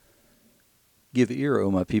Give ear, O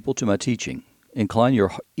my people, to my teaching. Incline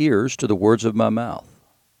your ears to the words of my mouth.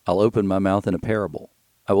 I'll open my mouth in a parable.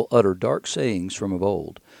 I will utter dark sayings from of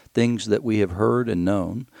old, things that we have heard and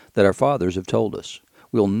known, that our fathers have told us.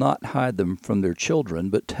 We will not hide them from their children,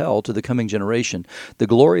 but tell to the coming generation the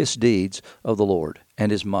glorious deeds of the Lord, and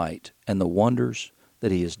his might, and the wonders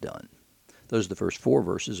that he has done. Those are the first 4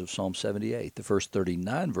 verses of Psalm 78, the first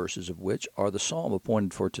 39 verses of which are the psalm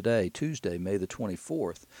appointed for today, Tuesday, May the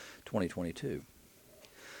 24th, 2022.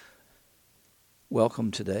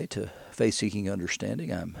 Welcome today to Faith Seeking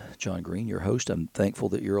Understanding. I'm John Green, your host. I'm thankful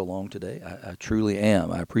that you're along today. I truly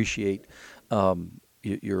am. I appreciate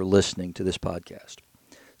your listening to this podcast.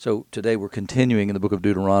 So today we're continuing in the book of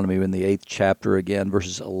Deuteronomy in the 8th chapter again,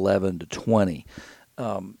 verses 11 to 20.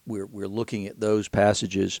 We're looking at those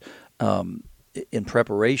passages in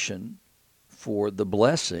preparation for the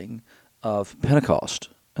blessing of Pentecost.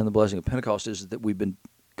 And the blessing of Pentecost is that we've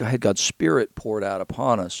had God's Spirit poured out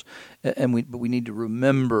upon us, but we need to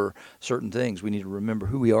remember certain things. We need to remember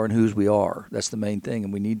who we are and whose we are. That's the main thing,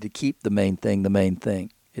 and we need to keep the main thing the main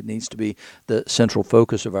thing. It needs to be the central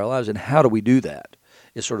focus of our lives. And how do we do that?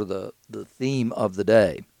 Is sort of the theme of the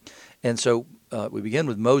day. And so we begin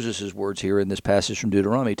with Moses' words here in this passage from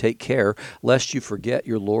Deuteronomy. Take care lest you forget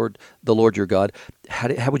your Lord, the Lord your God.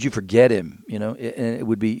 How would you forget him? And it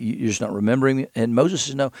would be you're just not remembering him. And Moses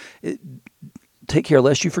says, no, take care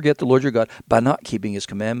lest you forget the Lord your God by not keeping his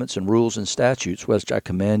commandments and rules and statutes, which I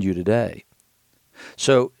command you today.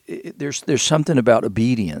 So there's something about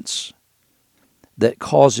obedience that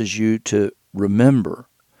causes you to remember,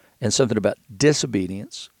 and something about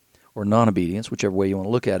disobedience or non-obedience, whichever way you want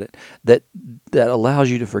to look at it, that allows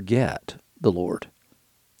you to forget the Lord.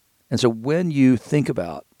 And so when you think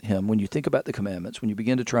about him, when you think about the commandments, when you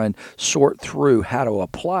begin to try and sort through how to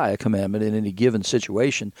apply a commandment in any given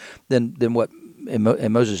situation, then what, and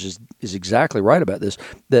Moses is exactly right about this,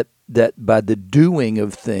 that by the doing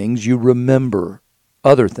of things you remember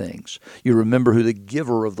other things. You remember who the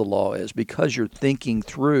giver of the law is because you're thinking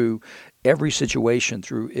through every situation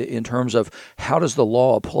through in terms of how does the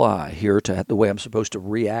law apply here to the way I'm supposed to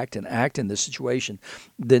react and act in this situation.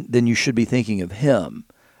 Then you should be thinking of him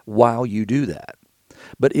while you do that.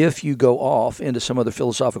 But if you go off into some other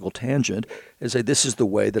philosophical tangent and say, this is the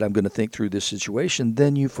way that I'm going to think through this situation,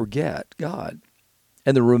 then you forget God.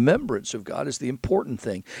 And the remembrance of God is the important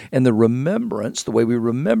thing. And the remembrance, the way we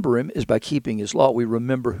remember him, is by keeping his law. We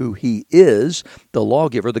remember who he is, the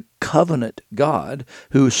lawgiver, the covenant God,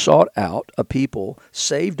 who sought out a people,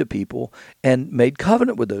 saved a people, and made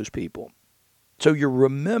covenant with those people. So you're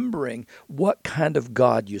remembering what kind of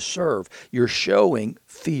God you serve. You're showing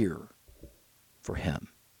fear for him.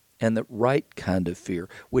 And the right kind of fear,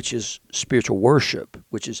 which is spiritual worship,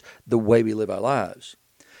 which is the way we live our lives.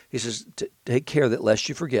 He says, take care that lest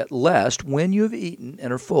you forget, lest when you have eaten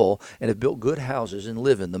and are full and have built good houses and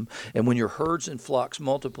live in them, and when your herds and flocks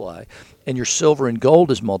multiply, and your silver and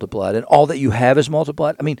gold is multiplied, and all that you have is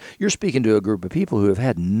multiplied. I mean, you're speaking to a group of people who have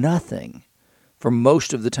had nothing for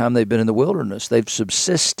most of the time they've been in the wilderness. They've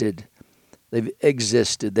subsisted. They've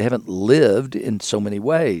existed. They haven't lived in so many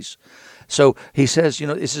ways. So he says,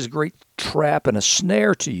 this is a great trap and a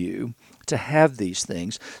snare to you to have these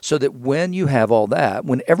things, so that when you have all that,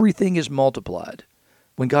 when everything is multiplied,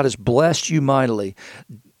 when God has blessed you mightily,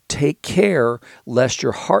 take care lest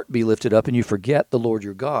your heart be lifted up and you forget the Lord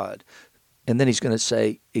your God. And then he's going to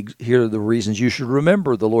say, here are the reasons you should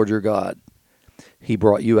remember the Lord your God. He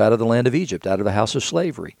brought you out of the land of Egypt, out of the house of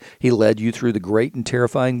slavery. He led you through the great and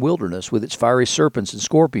terrifying wilderness with its fiery serpents and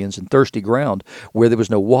scorpions and thirsty ground where there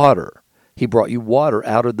was no water. He brought you water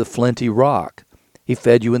out of the flinty rock. He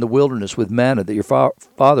fed you in the wilderness with manna that your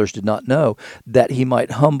fathers did not know, that he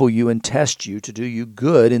might humble you and test you to do you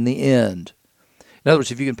good in the end. In other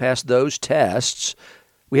words, if you can pass those tests,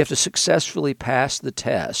 we have to successfully pass the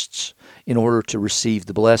tests in order to receive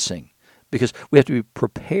the blessing, because we have to be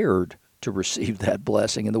prepared to receive that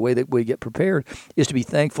blessing. And the way that we get prepared is to be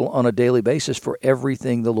thankful on a daily basis for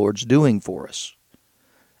everything the Lord's doing for us.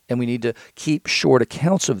 And we need to keep short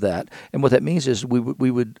accounts of that. And what that means is we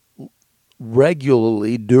would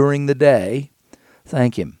regularly during the day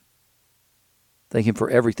thank him. Thank him for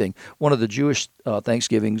everything. One of the Jewish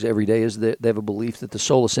Thanksgivings every day is that they have a belief that the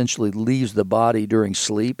soul essentially leaves the body during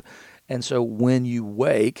sleep. And so when you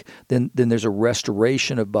wake, then there's a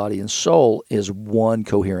restoration of body and soul as one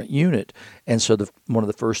coherent unit. And so one of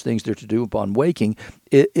the first things they're to do upon waking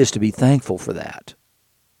is to be thankful for that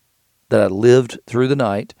I lived through the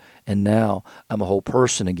night and now I'm a whole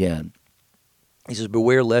person again. He says,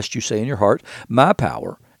 beware lest you say in your heart, my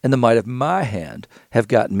power and the might of my hand have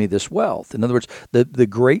gotten me this wealth. In other words, the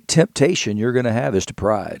great temptation you're going to have is to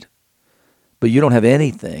pride. But you don't have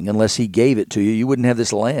anything unless he gave it to you. You wouldn't have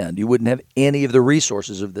this land. You wouldn't have any of the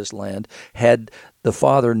resources of this land had the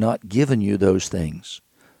Father not given you those things.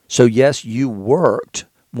 So yes, you worked.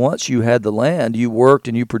 Once you had the land, you worked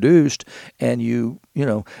and you produced and you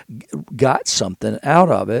got something out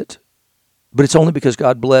of it. But it's only because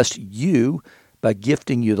God blessed you by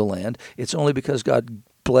gifting you the land. It's only because God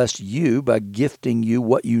blessed you by gifting you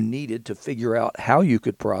what you needed to figure out how you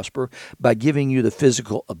could prosper, by giving you the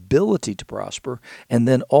physical ability to prosper, and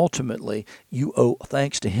then ultimately you owe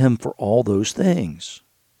thanks to him for all those things.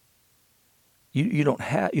 You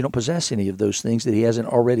don't possess any of those things that he hasn't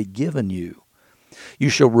already given you. You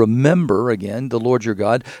shall remember, again, the Lord your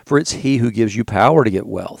God, for it's he who gives you power to get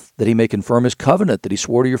wealth, that he may confirm his covenant that he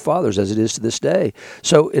swore to your fathers as it is to this day.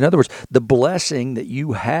 So, in other words, the blessing that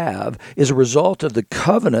you have is a result of the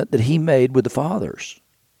covenant that he made with the fathers.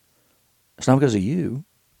 It's not because of you.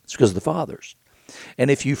 It's because of the fathers.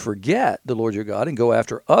 And if you forget the Lord your God and go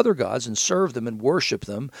after other gods and serve them and worship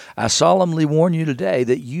them, I solemnly warn you today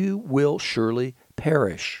that you will surely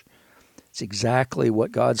perish. It's exactly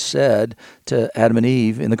what God said to Adam and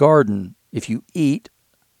Eve in the garden. If you eat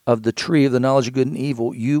of the tree of the knowledge of good and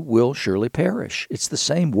evil, you will surely perish. It's the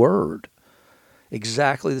same word.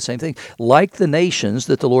 Exactly the same thing. Like the nations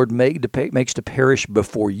that the Lord makes to perish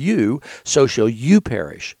before you, so shall you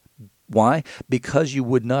perish. Why? Because you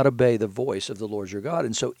would not obey the voice of the Lord your God.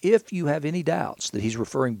 And so if you have any doubts that he's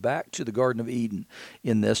referring back to the Garden of Eden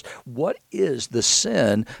in this, what is the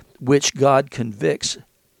sin which God convicts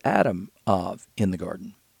Adam of in the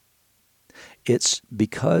garden? It's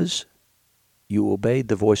because you obeyed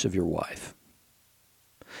the voice of your wife.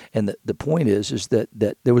 And the point is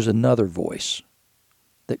that there was another voice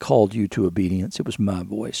that called you to obedience. It was my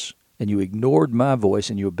voice. And you ignored my voice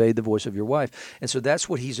and you obeyed the voice of your wife. And so that's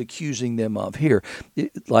what he's accusing them of here.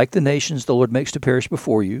 Like the nations the Lord makes to perish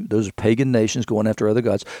before you, those are pagan nations going after other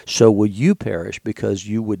gods, so will you perish because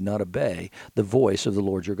you would not obey the voice of the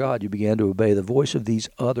Lord your God. You began to obey the voice of these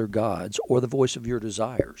other gods or the voice of your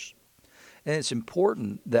desires. And it's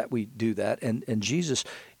important that we do that. And Jesus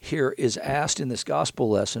here is asked in this gospel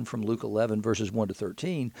lesson from Luke 11, verses 1 to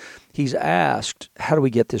 13, he's asked, how do we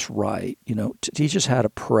get this right? To teach us how to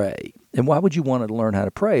pray. And why would you want to learn how to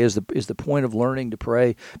pray? Is the point of learning to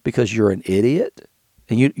pray because you're an idiot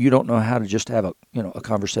and you don't know how to just have a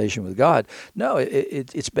conversation with God? No,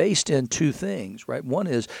 it's based in two things, right? One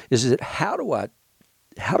is that how do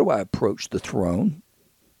I approach the throne?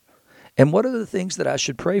 And what are the things that I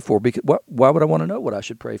should pray for? Because why would I want to know what I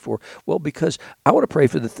should pray for? Well, because I want to pray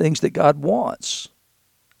for the things that God wants.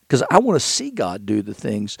 Because I want to see God do the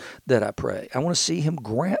things that I pray. I want to see him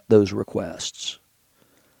grant those requests.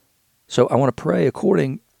 So I want to pray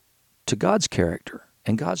according to God's character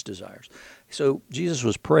and God's desires. So Jesus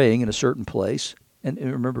was praying in a certain place. And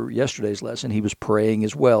remember yesterday's lesson, he was praying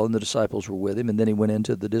as well, and the disciples were with him. And then he went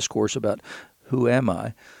into the discourse about who am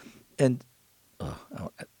I? And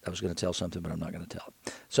I was going to tell something, but I'm not going to tell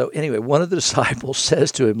it. So anyway, one of the disciples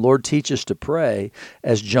says to him, Lord, teach us to pray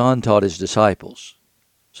as John taught his disciples.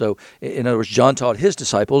 So in other words, John taught his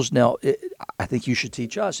disciples. Now, I think you should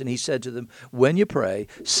teach us. And he said to them, when you pray,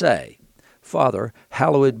 say, Father,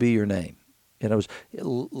 hallowed be your name. In other words,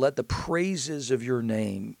 let the praises of your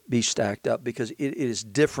name be stacked up because it is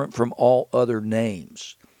different from all other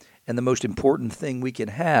names. And the most important thing we can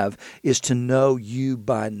have is to know you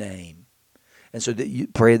by name. And so that you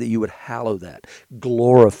pray that you would hallow that,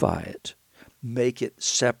 glorify it, make it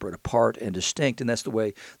separate, apart, and distinct. And that's the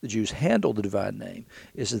way the Jews handle the divine name,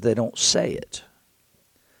 is that they don't say it.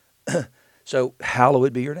 So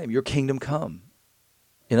hallowed be your name, your kingdom come.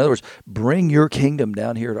 In other words, bring your kingdom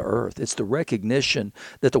down here to earth. It's the recognition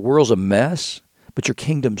that the world's a mess, but your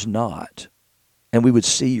kingdom's not. And we would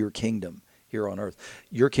see your kingdom here on earth.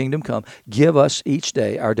 Your kingdom come. Give us each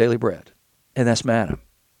day our daily bread. And that's manna.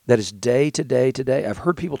 That is day to day to day. I've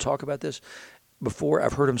heard people talk about this before.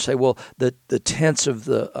 I've heard them say, "Well, the tense of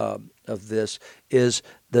this is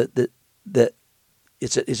that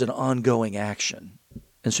it's an ongoing action,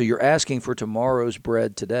 and so you're asking for tomorrow's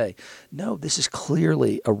bread today." No, this is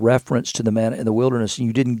clearly a reference to the manna in the wilderness, and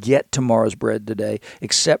you didn't get tomorrow's bread today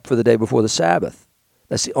except for the day before the Sabbath.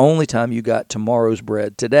 That's the only time you got tomorrow's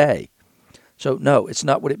bread today. So no, it's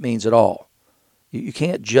not what it means at all. You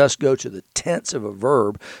can't just go to the tense of a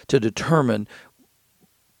verb to determine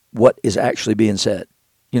what is actually being said.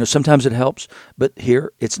 Sometimes it helps, but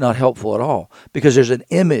here it's not helpful at all because there's an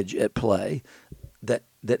image at play that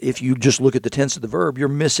if you just look at the tense of the verb, you're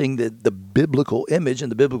missing the biblical image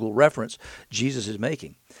and the biblical reference Jesus is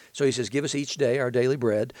making. So he says, give us each day our daily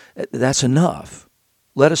bread. That's enough.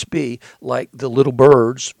 Let us be like the little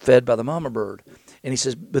birds fed by the mama bird. And he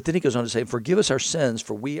says, but then he goes on to say, forgive us our sins,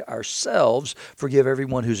 for we ourselves forgive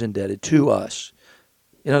everyone who's indebted to us.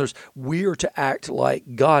 In other words, we are to act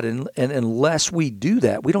like God, and unless we do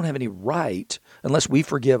that, we don't have any right, unless we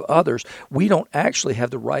forgive others, we don't actually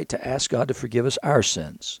have the right to ask God to forgive us our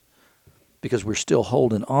sins, because we're still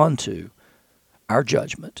holding on to our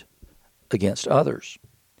judgment against others.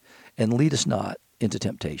 And lead us not into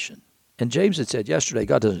temptation. And James had said yesterday,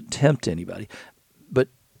 God doesn't tempt anybody, but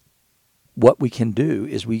what we can do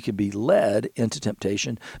is we can be led into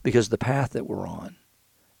temptation because of the path that we're on.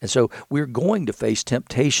 And so we're going to face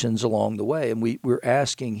temptations along the way, and we're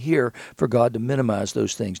asking here for God to minimize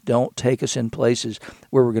those things. Don't take us in places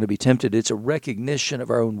where we're going to be tempted. It's a recognition of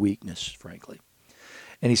our own weakness, frankly.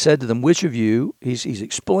 And he said to them, which of you, he's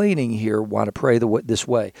explaining here why to pray this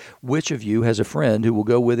way, which of you has a friend who will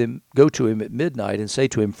go to him at midnight and say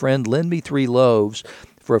to him, friend, lend me 3 loaves,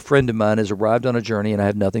 for a friend of mine has arrived on a journey and I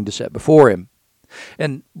have nothing to set before him.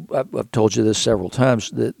 And I've told you this several times,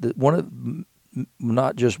 that one of,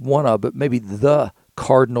 not just one of, but maybe the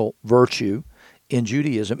cardinal virtue in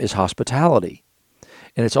Judaism is hospitality.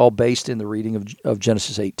 And it's all based in the reading of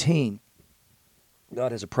Genesis 18.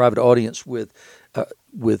 God has a private audience with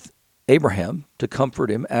Abraham to comfort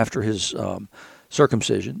him after his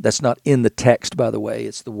circumcision. That's not in the text, by the way.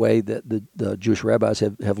 It's the way that the Jewish rabbis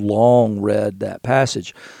have long read that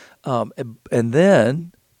passage. And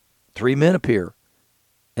then 3 men appear,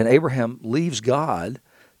 and Abraham leaves God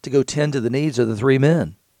to go tend to the needs of the 3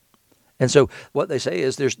 men. And so what they say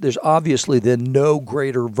is there's obviously then no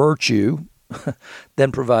greater virtue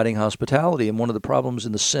than providing hospitality. And one of the problems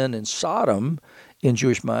in the sin in Sodom in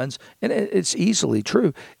Jewish minds, and it's easily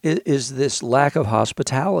true, is this lack of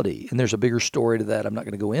hospitality. And there's a bigger story to that. I'm not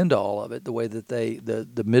going to go into all of it, the way that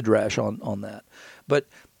the midrash on that.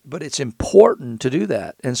 But it's important to do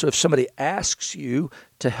that. And so if somebody asks you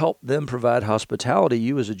to help them provide hospitality,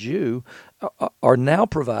 you as a Jew are now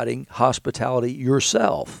providing hospitality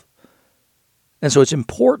yourself. And so it's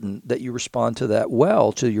important that you respond to that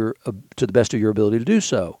well, to the best of your ability to do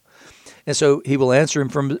so. And so he will answer him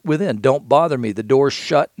from within. Don't bother me. The door's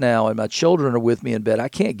shut now, and my children are with me in bed. I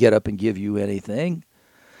can't get up and give you anything.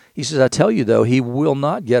 He says, I tell you, though, he will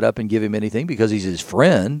not get up and give him anything because he's his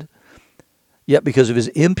friend. Yet because of his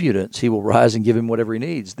impudence, he will rise and give him whatever he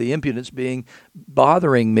needs. The impudence being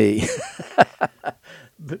bothering me,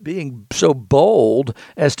 being so bold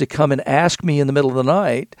as to come and ask me in the middle of the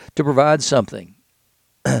night to provide something.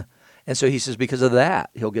 And so he says because of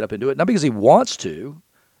that, he'll get up and do it. Not because he wants to,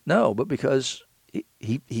 no, but because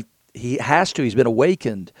he has to. He's been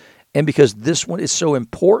awakened. And because this one is so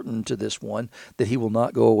important to this one that he will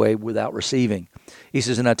not go away without receiving. He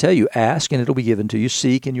says, and I tell you, ask and it'll be given to you,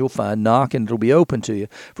 seek and you'll find, knock and it'll be open to you.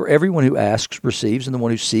 For everyone who asks receives, and the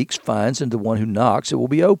one who seeks finds, and the one who knocks it will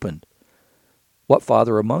be opened. What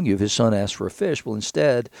father among you, if his son asks for a fish, will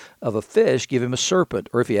instead of a fish give him a serpent?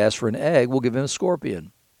 Or if he asks for an egg, will give him a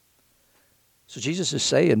scorpion? So Jesus is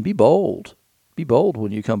saying, be bold. Be bold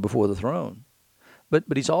when you come before the throne. But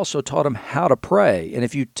he's also taught him how to pray. And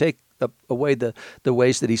if you take away the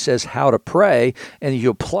ways that he says how to pray, and you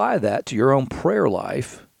apply that to your own prayer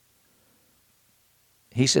life,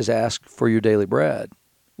 he says, ask for your daily bread.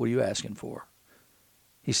 What are you asking for?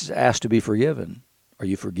 He says, ask to be forgiven. Are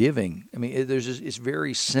you forgiving? I mean, it's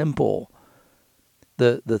very simple,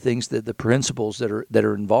 the things, the principles that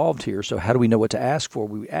are involved here. So how do we know what to ask for?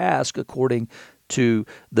 We ask according to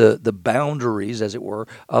the boundaries, as it were,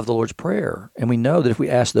 of the Lord's Prayer. And we know that if we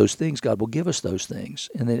ask those things, God will give us those things.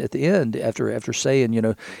 And then at the end, after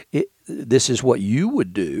saying, this is what you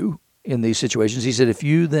would do in these situations, he said, if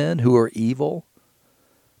you then, who are evil,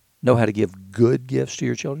 know how to give good gifts to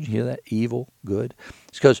your children. You hear that? Evil, good.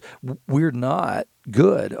 It's because we're not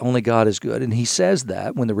good. Only God is good. And he says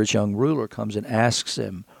that when the rich young ruler comes and asks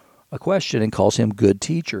him a question and calls him good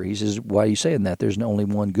teacher. He says, why are you saying that? There's only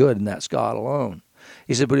one good, and that's God alone.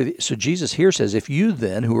 He said, so Jesus here says, if you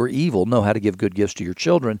then, who are evil, know how to give good gifts to your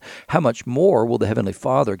children, how much more will the Heavenly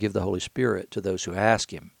Father give the Holy Spirit to those who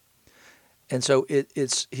ask him? And so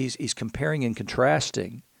he's comparing and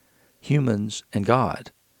contrasting humans and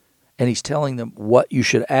God. And he's telling them what you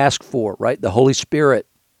should ask for, right? The Holy Spirit.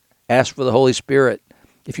 Ask for the Holy Spirit.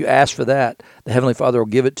 If you ask for that, the Heavenly Father will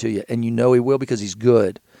give it to you, and you know he will because he's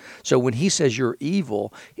good. So when he says you're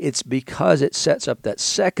evil, it's because it sets up that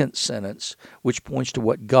second sentence, which points to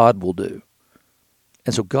what God will do.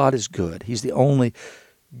 And so God is good. He's the only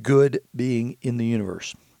good being in the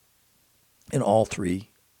universe in all 3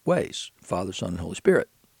 ways, Father, Son, and Holy Spirit.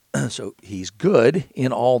 So he's good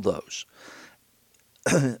in all those.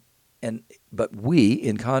 But we,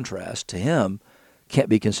 in contrast to him, can't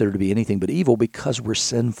be considered to be anything but evil because we're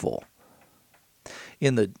sinful.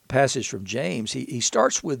 in the passage from James, he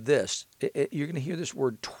starts with this. You're going to hear this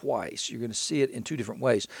word twice. You're going to see it in two different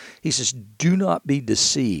ways. He says, do not be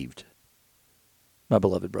deceived, my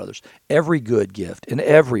beloved brothers. Every good gift and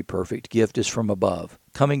every perfect gift is from above,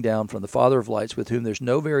 coming down from the Father of lights, with whom there's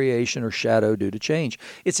no variation or shadow due to change.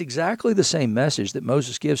 It's exactly the same message that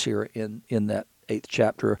Moses gives here in that 8th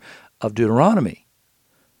chapter of Deuteronomy.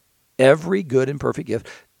 Every good and perfect gift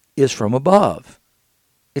is from above.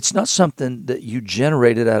 It's not something that you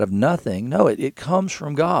generated out of nothing. No, it comes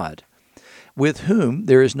from God, with whom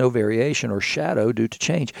there is no variation or shadow due to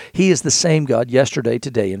change. He is the same God yesterday,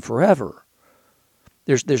 today, and forever.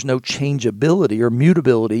 There's no changeability or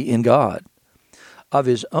mutability in God. Of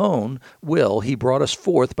his own will, he brought us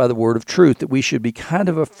forth by the word of truth, that we should be kind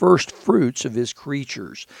of a first fruits of his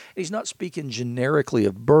creatures. He's not speaking generically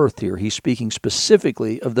of birth here. He's speaking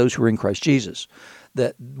specifically of those who are in Christ Jesus,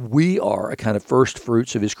 that we are a kind of first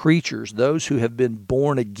fruits of his creatures, those who have been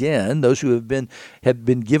born again, those who have been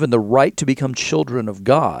given the right to become children of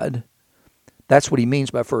God. That's what he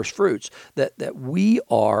means by first fruits, that we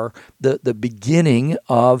are the beginning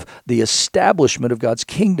of the establishment of God's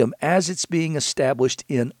kingdom as it's being established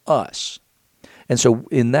in us. And so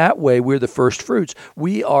in that way, we're the first fruits.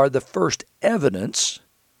 We are the first evidence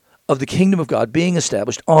of the kingdom of God being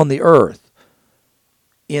established on the earth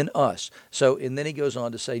in us. So, and then he goes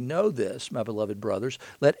on to say, know this, my beloved brothers,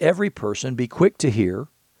 let every person be quick to hear,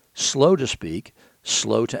 slow to speak,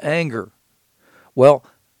 slow to anger. Well,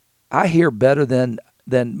 I hear better than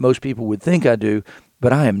most people would think I do,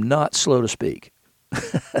 but I am not slow to speak.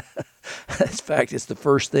 In fact, it's the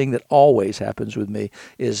first thing that always happens with me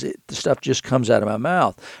is the stuff just comes out of my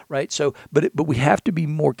mouth, right? So, but we have to be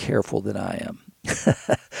more careful than I am.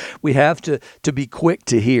 We have to be quick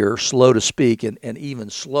to hear, slow to speak, and even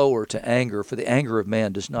slower to anger, for the anger of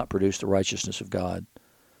man does not produce the righteousness of God.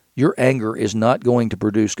 Your anger is not going to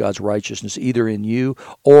produce God's righteousness either in you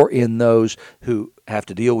or in those who have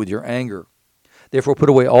to deal with your anger. Therefore put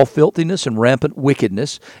away all filthiness and rampant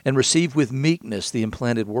wickedness, and receive with meekness the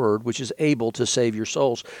implanted word, which is able to save your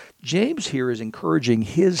souls. James here is encouraging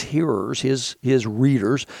his hearers, his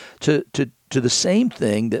readers, to the same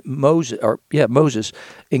thing that Moses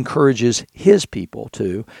encourages his people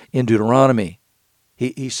to in Deuteronomy.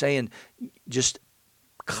 He's saying, just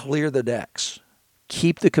clear the decks.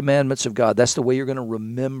 Keep the commandments of God. That's the way you're going to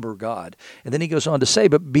remember God. And then he goes on to say,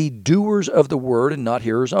 but be doers of the word and not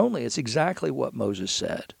hearers only. It's exactly what Moses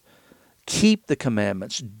said. Keep the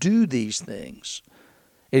commandments. Do these things.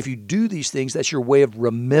 And if you do these things, that's your way of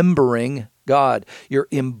remembering God. You're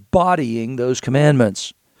embodying those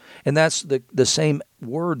commandments. And that's the same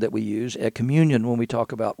word that we use at communion when we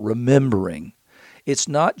talk about remembering. It's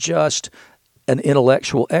not just an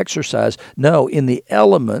intellectual exercise. No, in the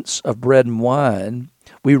elements of bread and wine,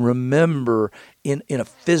 we remember in a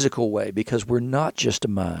physical way, because we're not just a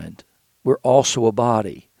mind. We're also a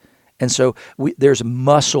body. And so there's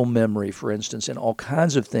muscle memory, for instance, in all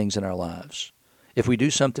kinds of things in our lives. If we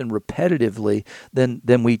do something repetitively,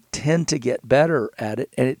 then we tend to get better at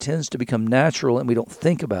it, and it tends to become natural, and we don't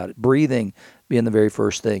think about it. Breathing being the very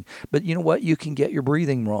first thing. But you know what? You can get your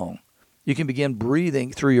breathing wrong. You can begin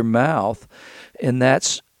breathing through your mouth, and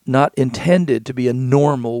that's not intended to be a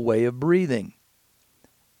normal way of breathing.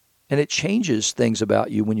 And it changes things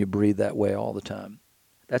about you when you breathe that way all the time.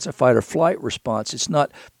 That's a fight or flight response. It's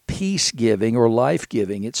not peace-giving or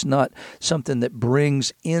life-giving. It's not something that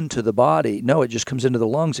brings into the body. No, it just comes into the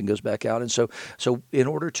lungs and goes back out. And so in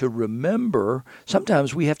order to remember,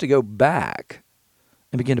 sometimes we have to go back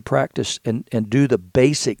and begin to practice and do the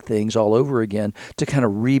basic things all over again to kind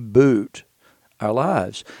of reboot our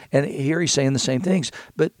lives. And here he's saying the same things,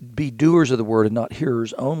 but be doers of the word and not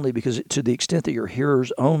hearers only, because to the extent that you're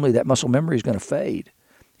hearers only, that muscle memory is going to fade.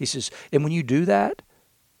 He says, and when you do that,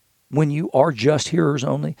 when you are just hearers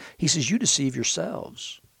only, he says, you deceive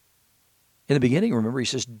yourselves. In the beginning, remember, he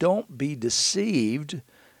says, don't be deceived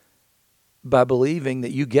by believing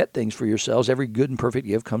that you get things for yourselves. Every good and perfect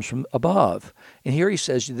gift comes from above. And here he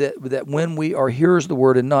says that when we are hearers of the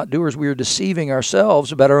word and not doers, we are deceiving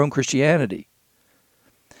ourselves about our own Christianity.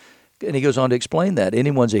 And he goes on to explain that.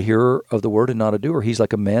 Anyone's a hearer of the word and not a doer. He's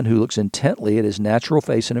like a man who looks intently at his natural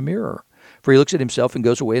face in a mirror. For he looks at himself and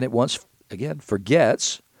goes away and at once, again,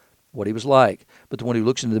 forgets what he was like. But the one who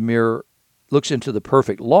looks into the mirror, looks into the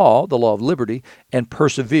perfect law, the law of liberty, and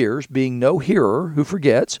perseveres, being no hearer who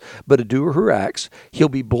forgets, but a doer who acts, he'll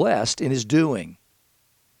be blessed in his doing.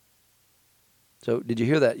 So did you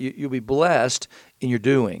hear that? You'll be blessed in your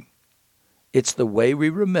doing. It's the way we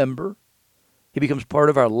remember. It becomes part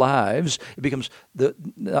of our lives. It becomes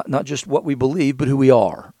not just what we believe, but who we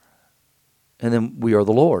are. And then we are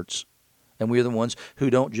the Lord's. And we are the ones who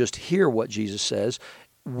don't just hear what Jesus says,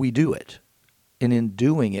 we do it. And in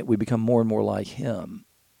doing it, we become more and more like him.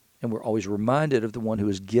 And we're always reminded of the one who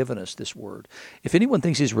has given us this word. If anyone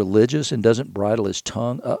thinks he's religious and doesn't bridle his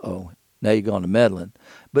tongue, now you've gone to meddling,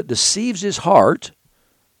 but deceives his heart,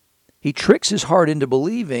 he tricks his heart into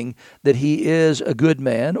believing that he is a good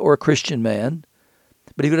man or a Christian man.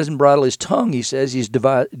 But if he doesn't bridle his tongue, he says, he's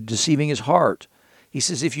deceiving his heart. He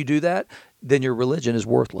says if you do that, then your religion is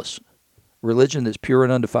worthless. Religion that's pure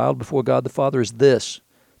and undefiled before God the Father is this: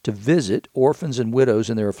 to visit orphans and widows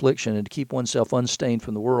in their affliction and to keep oneself unstained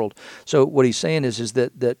from the world. So what he's saying is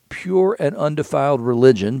that pure and undefiled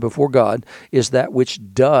religion before God is that which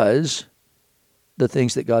does the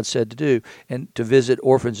things that God said to do. And to visit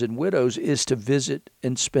orphans and widows is to visit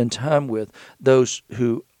and spend time with those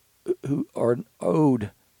who are owed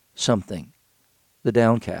something, the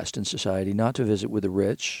downcast in society, not to visit with the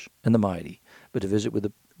rich and the mighty, but to visit with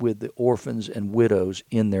the orphans and widows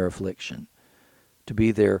in their affliction. To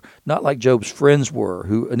be there, not like Job's friends were,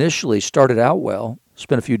 who initially started out well,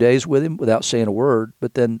 spent a few days with him without saying a word,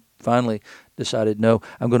 but then finally decided, no,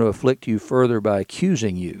 I'm going to afflict you further by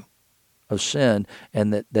accusing you of sin,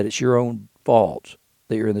 and that it's your own fault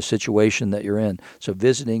that you're in the situation that you're in. So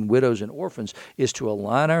visiting widows and orphans is to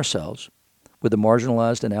align ourselves with the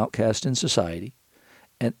marginalized and outcast in society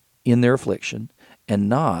and in their affliction, and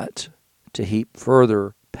not to heap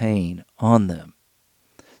further pain on them.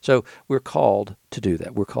 So we're called to do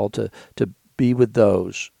that. We're called to be with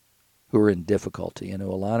those who are in difficulty and to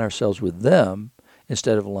align ourselves with them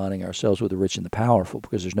instead of aligning ourselves with the rich and the powerful,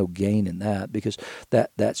 because there's no gain in that, because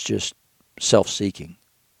that's just self-seeking.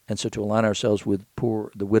 And so to align ourselves with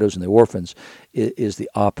the widows and the orphans is the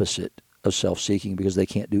opposite of self-seeking, because they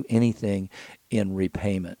can't do anything in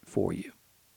repayment for you.